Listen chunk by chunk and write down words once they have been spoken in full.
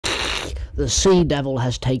The sea devil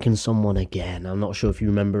has taken someone again. I'm not sure if you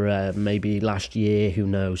remember, maybe last year, who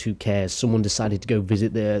knows, who cares, someone decided to go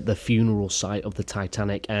visit the funeral site of the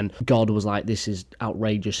Titanic, and God was like, this is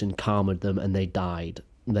outrageous, and karma'd them, and they died.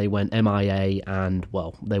 They went MIA, and,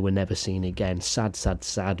 well, they were never seen again. Sad, sad,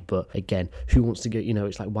 sad, but again, who wants to go, you know,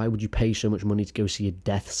 it's like, why would you pay so much money to go see a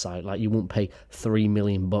death site? Like, you wouldn't pay $3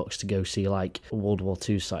 million to go see, like, a World War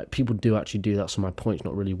II site. People do actually do that, so my point's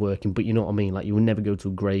not really working, but you know what I mean? Like, you would never go to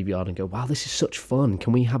a graveyard and go, wow, this is such fun,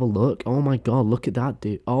 can we have a look? Oh my God, look at that,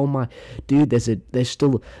 dude. Oh my, dude, there's a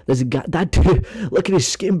guy, that dude, look at his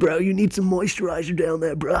skin, bro, you need some moisturizer down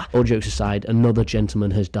there, bruh. All jokes aside, another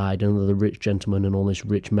gentleman has died, another rich gentleman, and all this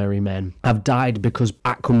rich merry men have died because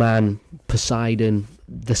Aquaman, Poseidon,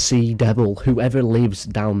 the sea devil, whoever lives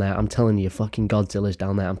down there, I'm telling you, fucking Godzilla's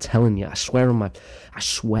down there, I'm telling you, I swear,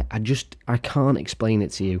 I can't explain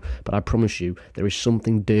it to you, but I promise you, there is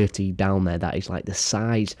something dirty down there that is like the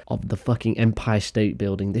size of the fucking Empire State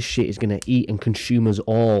Building. This shit is gonna eat and consume us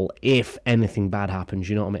all if anything bad happens,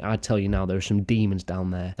 you know what I mean? I tell you now, there are some demons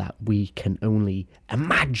down there that we can only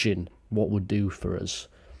imagine what would do for us.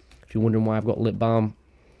 If you're wondering why I've got lip balm,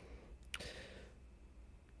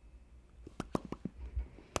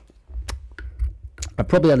 I've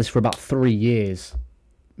probably had this for about 3 years,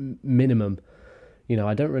 minimum. You know,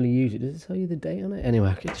 I don't really use it. Does it tell you the date on it? Anyway,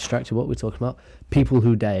 I get distracted. What we're talking about? People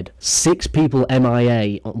who dead. 6 people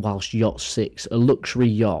MIA whilst Yacht 6, a luxury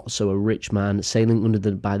yacht, so a rich man sailing under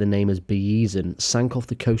by the name as Beezen, sank off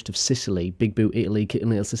the coast of Sicily, Big Boot, Italy, Kitten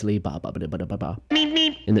Little Sicily,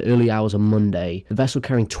 in the early hours of Monday. The vessel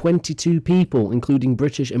carrying 22 people, including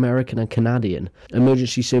British, American and Canadian.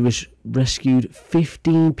 Emergency service rescued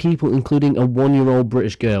 15 people, including a 1-year-old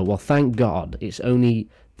British girl. Well, thank God, it's only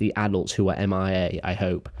the adults who are MIA, I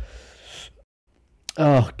hope.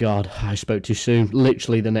 Oh God, I spoke too soon.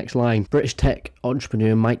 Literally the next line. British tech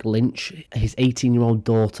entrepreneur Mike Lynch, his 18-year-old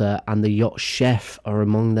daughter and the yacht chef are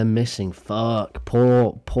among them missing. Fuck,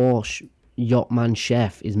 poor yachtman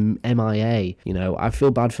chef is MIA. You know, I feel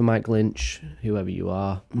bad for Mike Lynch, whoever you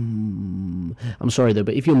are. I'm sorry though,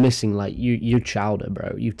 but if you're missing, like, you're chowder,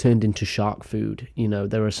 bro. You've turned into shark food. You know,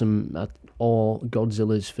 there are some or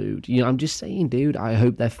Godzilla's food. You know, I'm just saying, dude, I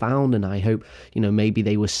hope they're found, and I hope, you know, maybe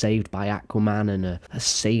they were saved by Aquaman and a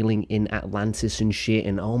sailing in Atlantis and shit,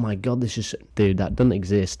 and oh my God, this is, dude, that doesn't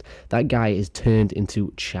exist. That guy is turned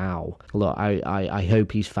into chow. Look, I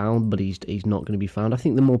hope he's found, but he's not going to be found. I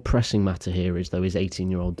think the more pressing matter here is, though, his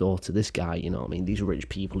 18-year-old daughter. This guy, you know what I mean, these rich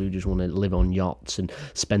people who just want to live on yachts and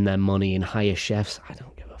spend their money and hire chefs, I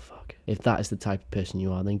don't give a fuck. If that is the type of person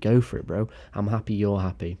you are, then go for it, bro. I'm happy you're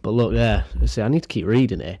happy. But look, yeah, see, I need to keep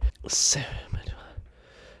reading it.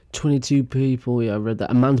 22 people, yeah, I read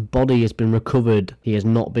that. A man's body has been recovered. He has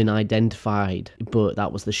not been identified, but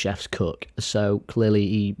that was the chef's cook. So clearly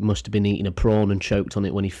he must have been eating a prawn and choked on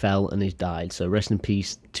it when he fell and he's died. So rest in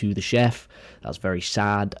peace to the chef. That's very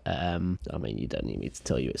sad. I mean, you don't need me to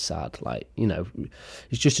tell you it's sad. Like, you know,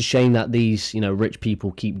 it's just a shame that these, you know, rich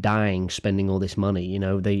people keep dying, spending all this money. You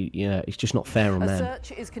know, it's just not fair on them. A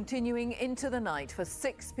search is continuing into the night for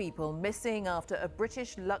 6 people missing after a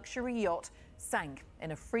British luxury yacht sank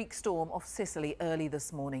in a freak storm off Sicily early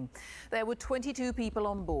this morning. There were 22 people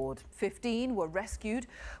on board. 15 were rescued.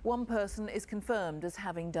 1 person is confirmed as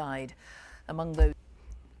having died. Among those...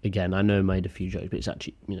 Again, I know I made a few jokes, but it's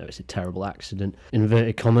actually, you know, it's a terrible accident.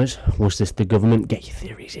 Inverted commas. Was this the government? Get your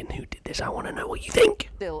theories in. Who did this? I want to know what you think.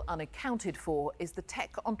 Still unaccounted for is the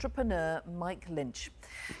tech entrepreneur Mike Lynch.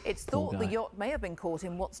 It's thought the yacht may have been caught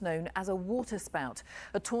in what's known as a waterspout,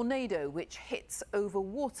 a tornado which hits over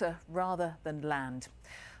water rather than land.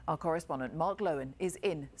 Our correspondent Mark Lowen is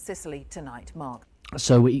in Sicily tonight. Mark.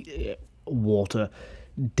 So, water.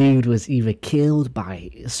 Dude was either killed by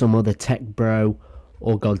some other tech bro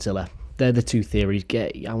or Godzilla. They're the 2 theories.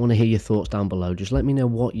 I want to hear your thoughts down below. Just let me know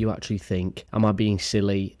what you actually think. Am I being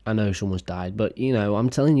silly? I know someone's died, but, you know, I'm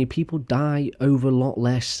telling you, people die over a lot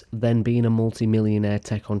less than being a multi-millionaire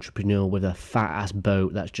tech entrepreneur with a fat-ass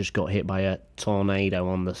boat that's just got hit by a tornado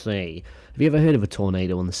on the sea. Have you ever heard of a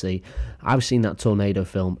tornado on the sea? I've seen that tornado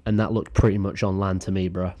film, and that looked pretty much on land to me,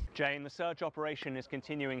 bro. Jane, the search operation is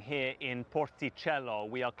continuing here in Porticello.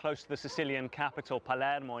 We are close to the Sicilian capital,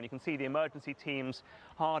 Palermo, and you can see the emergency teams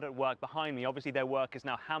hard at work behind me. Obviously, their work is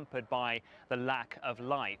now hampered by the lack of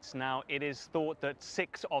lights. Now, it is thought that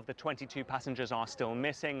 6 of the 22 passengers are still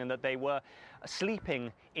missing and that they were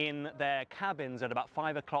sleeping in their cabins at about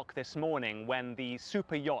 5 o'clock this morning when the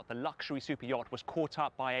super yacht, the luxury super yacht, was caught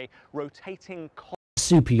up by a rotating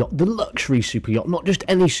super yacht, the luxury super yacht, not just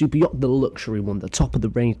any super yacht, the luxury one, the top of the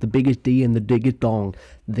range, the biggest D and the biggest dong.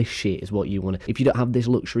 This shit is what you want. If you don't have this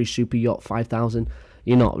luxury super yacht 5000,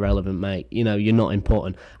 You're not relevant, mate. You know, you're not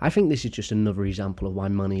important. I think this is just another example of why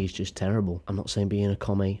money is just terrible. I'm not saying being a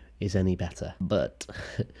commie is any better, but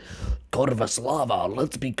Kurva Slava,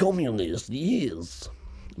 let's be communist, yes.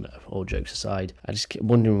 No, all jokes aside, I just keep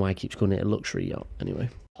wondering why he keeps calling it a luxury yacht. Anyway.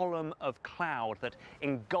 Column of cloud that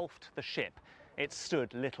engulfed the ship. It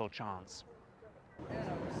stood little chance.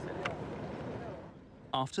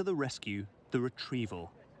 After the rescue, the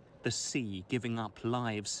retrieval, the sea giving up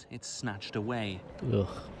lives it snatched away. Ugh,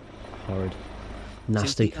 horrid.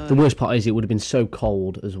 Nasty. The worst part is it would have been so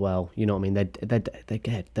cold as well. You know what I mean?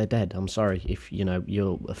 They're dead. I'm sorry if, you know,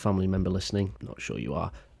 you're a family member listening. I'm not sure you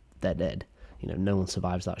are. They're dead. You know, no one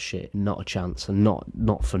survives that shit. Not a chance. And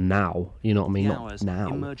not for now. You know what I mean? Not now.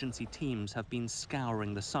 Emergency teams have been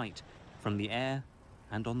scouring the site from the air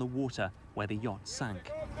and on the water where the yacht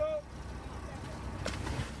sank.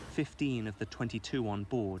 15 of the 22 on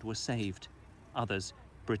board were saved. Others,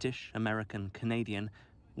 British, American, Canadian,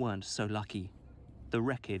 weren't so lucky. The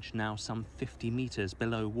wreckage now some 50 meters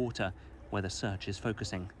below water where the search is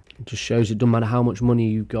focusing. It just shows it doesn't matter how much money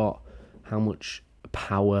you've got, how much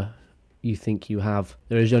power you think you have.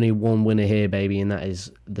 There is only one winner here, baby, and that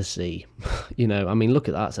is the sea. You know, I mean, look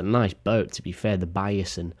at that. It's a nice boat, to be fair. The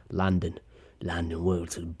Bison landing. London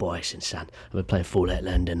world to the Bison, son. And we play full at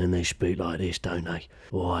London and they speak like this, don't they?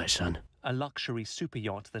 All right, son. A luxury super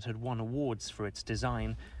yacht that had won awards for its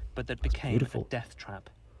design, but that became a death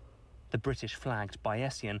trap. The British-flagged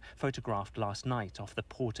Bayesian photographed last night off the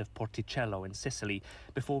port of Porticello in Sicily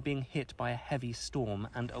before being hit by a heavy storm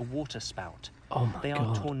and a waterspout. Oh my God. They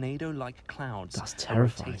are tornado-like clouds. That's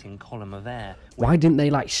terrifying. A rotating column of air. Why didn't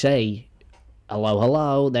they, like, say,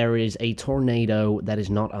 hello, there is a tornado that is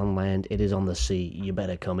not on land, it is on the sea, you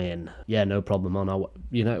better come in. Yeah, no problem,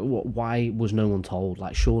 you know, why was no one told?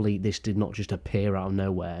 Like, surely this did not just appear out of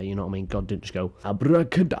nowhere, you know what I mean? God didn't just go,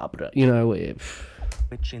 abracadabra, you know,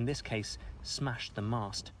 which in this case smashed the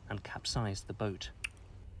mast and capsized the boat.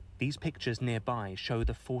 These pictures nearby show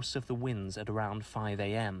the force of the winds at around 5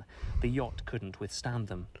 a.m. The yacht couldn't withstand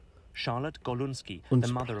them. Charlotte Golunski, the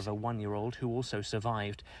mother of a 1-year-old who also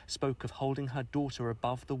survived, spoke of holding her daughter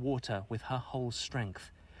above the water with her whole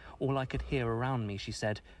strength. All I could hear around me, she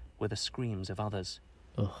said, were the screams of others.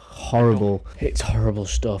 Ugh, horrible. It's horrible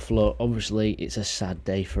stuff. Look, obviously it's a sad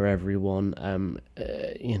day for everyone.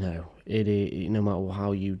 You know, no matter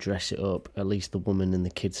how you dress it up, at least the woman and the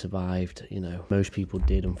kid survived. You know, most people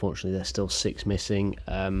did. Unfortunately, there's still 6 missing.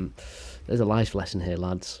 There's a life lesson here,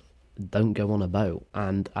 lads. Don't go on a boat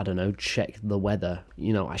and, I don't know, check the weather.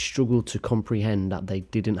 You know, I struggled to comprehend that they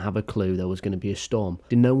didn't have a clue there was going to be a storm.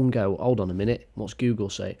 Did no one go, hold on a minute, what's Google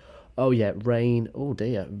say? Oh yeah, rain, oh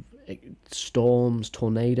dear, storms,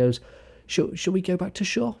 tornadoes. Should we go back to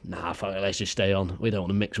shore? Nah, fuck it, let's just stay on. We don't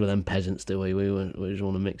want to mix with them peasants, do we? We just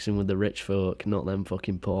want to mix in with the rich folk, not them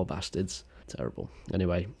fucking poor bastards. Terrible.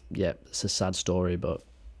 Anyway, yeah, it's a sad story, but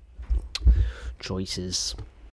choices.